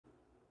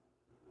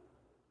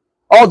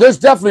Oh, there's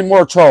definitely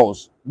more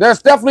trolls.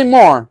 There's definitely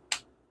more.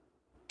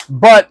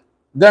 But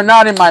they're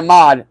not in my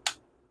mod.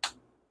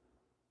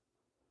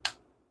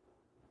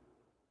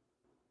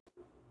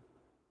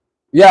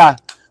 Yeah.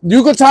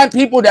 You could time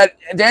people that,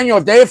 Daniel,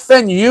 if they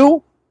offend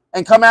you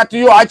and come after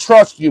you, I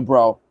trust you,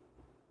 bro.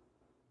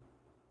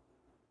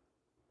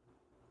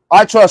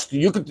 I trust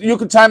you. You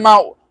could time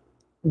out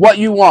what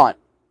you want.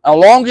 As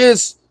long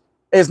as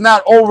it's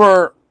not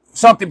over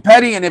something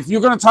petty. And if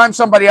you're going to time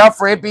somebody out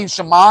for it being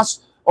shamas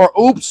or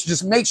oops,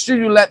 just make sure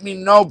you let me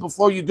know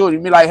before you do it. You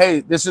be like,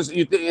 hey, is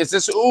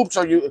this oops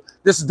or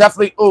this is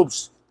definitely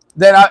oops.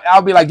 Then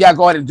I'll be like, yeah,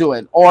 go ahead and do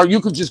it. Or you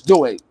could just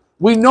do it.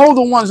 We know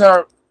the ones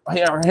that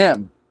are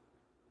him.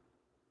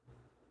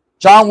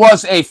 John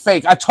was a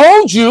fake. I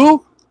told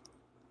you.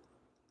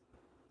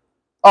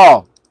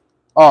 Oh,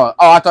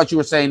 I thought you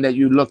were saying that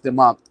you looked him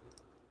up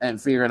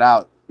and figured it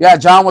out. Yeah,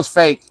 John was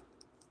fake.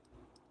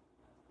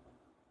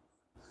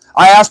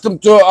 I asked him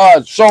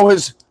to show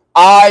his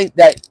eye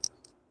that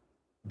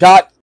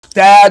got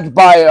stabbed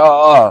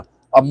by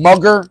a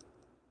mugger,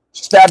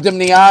 stabbed him in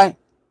the eye.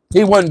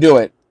 He wouldn't do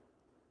it.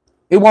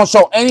 He won't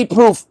show any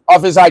proof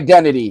of his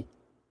identity.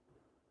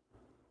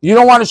 You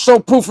don't want to show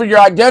proof of your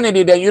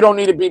identity, then you don't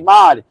need to be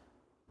mod.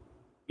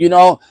 You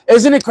know,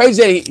 isn't it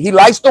crazy? He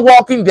likes The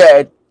Walking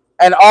Dead,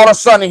 and all of a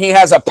sudden he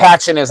has a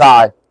patch in his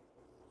eye.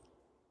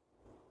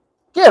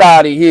 Get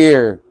out of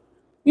here.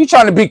 You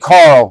trying to be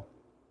Carl.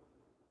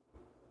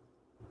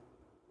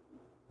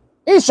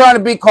 He's trying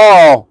to be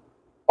Carl.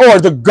 Or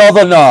the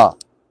governor.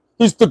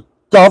 He's the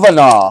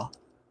governor.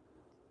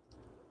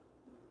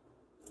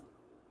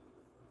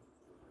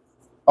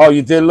 Oh,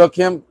 you did look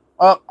him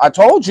up? I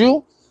told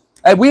you.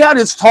 And we had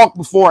this talk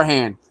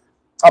beforehand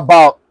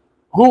about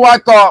who I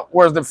thought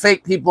were the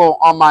fake people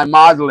on my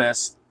mod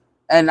list.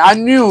 And I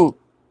knew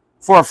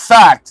for a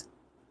fact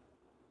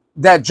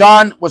that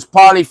John was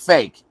probably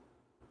fake.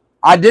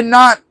 I did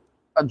not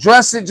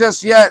address it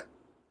just yet.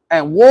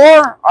 And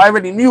War, I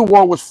already knew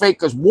War was fake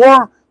because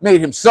War made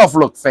himself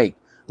look fake.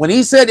 When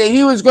he said that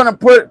he was going to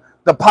put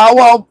the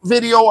powwow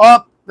video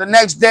up the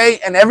next day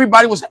and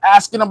everybody was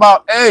asking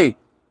about, hey,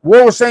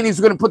 War was saying he's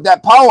going to put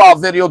that powwow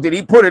video. Did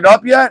he put it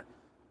up yet?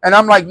 And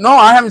I'm like, no,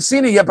 I haven't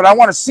seen it yet, but I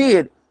want to see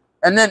it.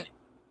 And then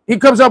he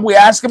comes up, we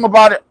ask him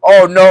about it.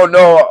 Oh, no,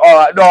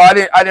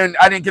 I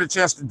didn't get a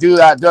chance to do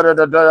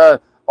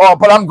that. Oh,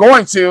 but I'm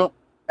going to,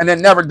 and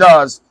then never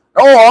does.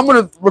 Oh, I'm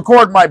going to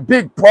record my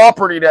big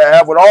property that I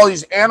have with all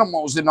these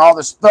animals and all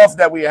the stuff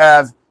that we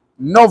have.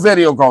 No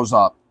video goes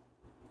up.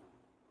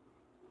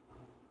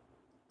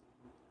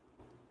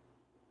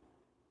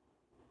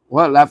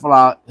 Well, laugh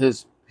out.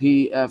 His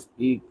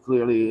PFE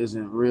clearly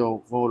isn't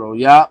real photo.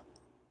 Yeah.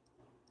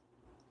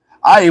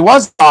 It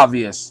was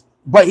obvious,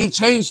 but he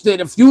changed it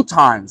a few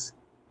times.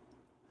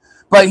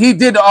 But he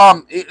did,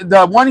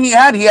 the one he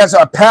has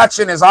a patch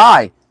in his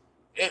eye.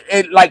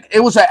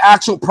 It was an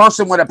actual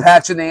person with a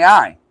patch in the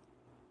eye.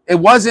 It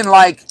wasn't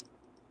like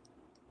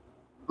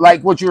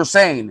what you were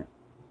saying.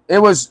 It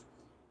was,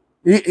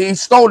 he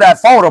stole that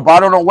photo, but I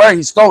don't know where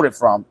he stole it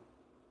from.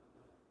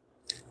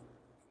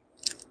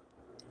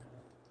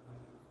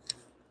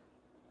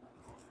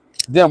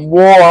 Then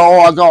War,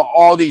 oh, I got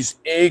all these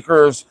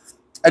acres.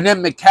 And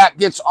then McCat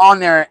gets on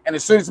there, and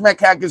as soon as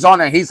McCat gets on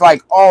there, he's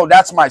like, oh,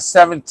 that's my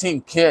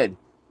 17th kid.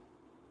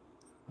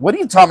 What are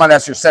you talking about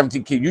that's your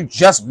 17th kid? You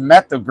just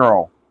met the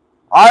girl.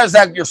 How is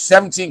that your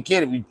 17th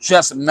kid if you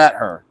just met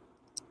her?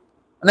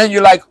 And then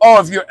you're like,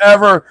 oh, if you're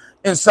ever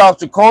in South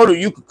Dakota,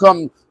 you could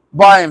come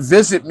by and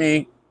visit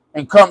me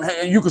and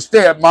you could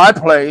stay at my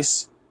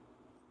place.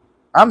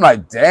 I'm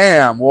like,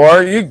 damn,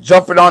 War, you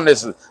jumping on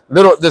this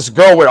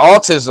girl with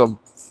autism.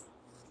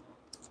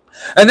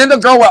 And then the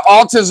girl with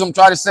autism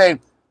tried to say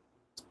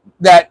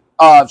that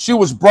she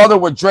was brother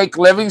with Drake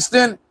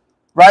Livingston,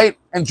 right?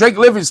 And Drake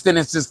Livingston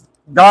is this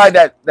guy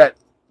that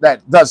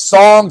does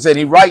songs and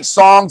he writes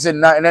songs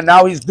and then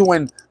now he's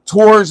doing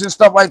tours and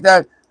stuff like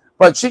that.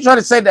 But she tried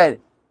to say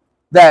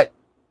that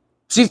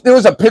there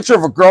was a picture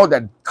of a girl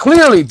that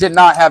clearly did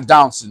not have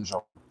Down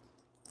syndrome,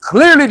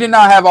 clearly did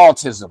not have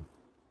autism.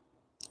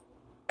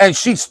 And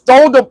she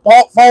stole the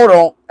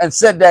photo and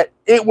said that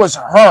it was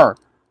her.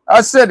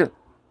 I said,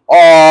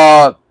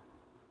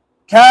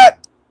 Kat,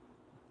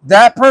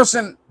 that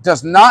person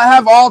does not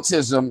have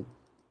autism.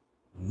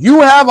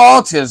 You have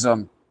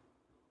autism.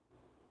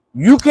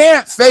 You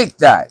can't fake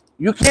that.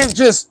 You can't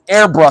just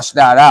airbrush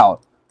that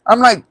out. I'm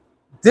like,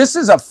 this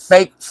is a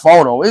fake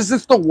photo. Is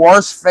this the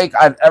worst fake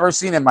I've ever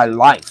seen in my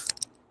life?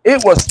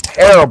 It was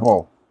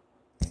terrible.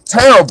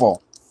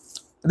 Terrible.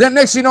 Then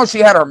next you know, she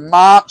had her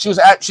mom.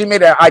 She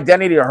made an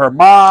identity of her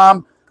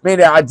mom,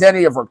 made an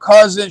identity of her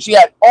cousin. She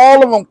had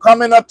all of them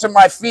coming up to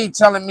my feed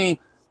telling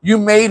me, you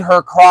made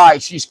her cry.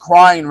 She's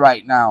crying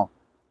right now.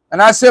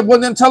 And I said, well,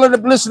 then tell her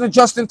to listen to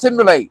Justin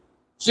Timberlake.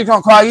 She's going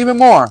to cry even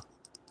more.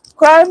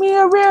 Cry me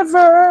a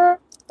river.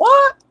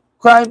 What?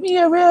 Cry me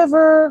a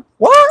river.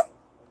 What?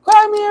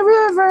 Cry me a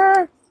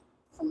river.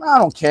 I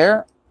don't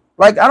care.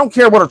 Like, I don't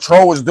care what a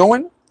troll is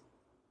doing.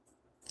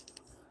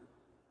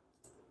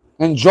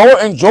 Enjoy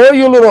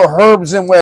your little herbs and